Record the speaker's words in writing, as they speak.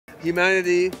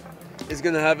humanity is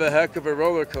going to have a heck of a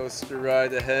roller coaster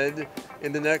ride ahead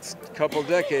in the next couple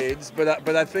decades, but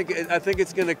I think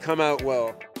it's going to come out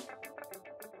well.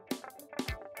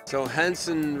 So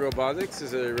Hanson Robotics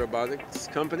is a robotics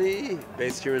company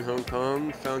based here in Hong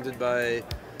Kong, founded by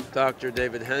Dr.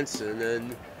 David Hanson,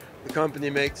 and the company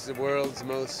makes the world's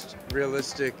most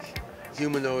realistic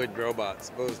humanoid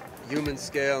robots, both human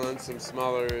scale and some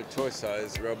smaller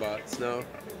toy-sized robots. Now,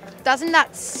 doesn't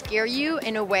that scare you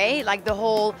in a way, like the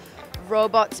whole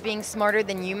robots being smarter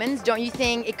than humans? Don't you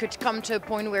think it could come to a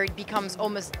point where it becomes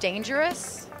almost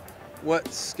dangerous? What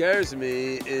scares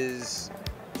me is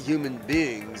human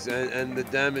beings and the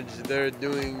damage they're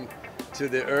doing to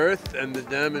the earth and the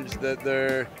damage that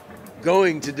they're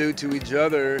going to do to each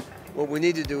other. What we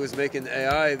need to do is make an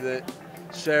AI that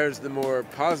shares the more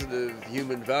positive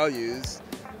human values,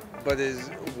 but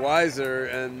is wiser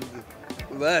and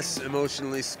less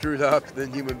emotionally screwed up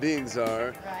than human beings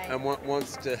are, right, and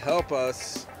wants to help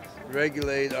us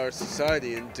regulate our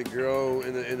society and to grow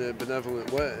in a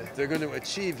benevolent way. They're going to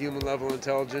achieve human level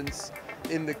intelligence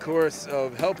in the course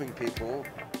of helping people.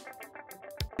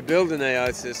 You build an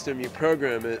AI system, you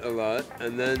program it a lot,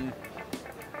 and then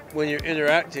when you're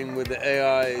interacting with the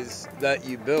AIs that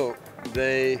you built,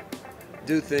 they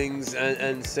do things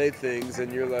and say things,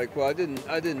 and you're like, well, I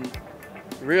didn't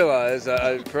realize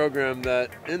I programmed that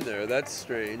in there. That's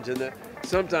strange. And that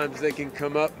sometimes they can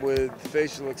come up with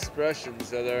facial expressions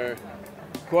that are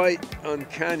quite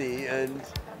uncanny, and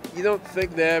you don't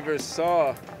think they ever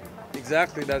saw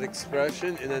exactly that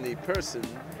expression in any person,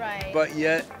 right, but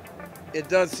yet it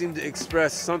does seem to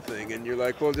express something, and you're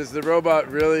like, well, does the robot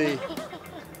really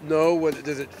know what,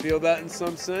 does it feel that in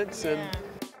some sense? Yeah. And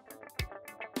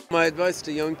my advice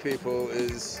to young people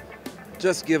is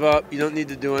just give up. You don't need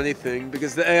to do anything,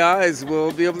 because the AIs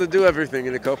will be able to do everything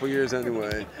in a couple years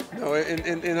anyway. No,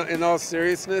 in all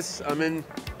seriousness, I mean,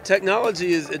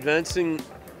 technology is advancing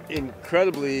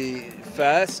incredibly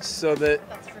fast, so that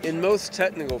in most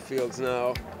technical fields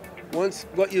now, once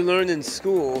what you learn in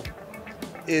school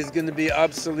is going to be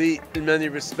obsolete in many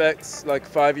respects, like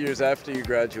 5 years after you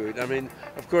graduate. I mean,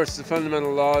 of course, the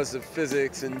fundamental laws of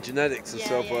physics and genetics and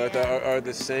so forth are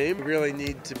the same. We really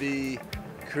need to be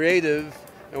creative,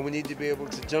 and we need to be able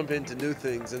to jump into new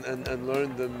things and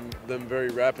learn them very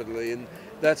rapidly. And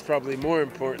that's probably more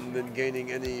important than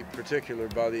gaining any particular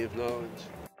body of knowledge.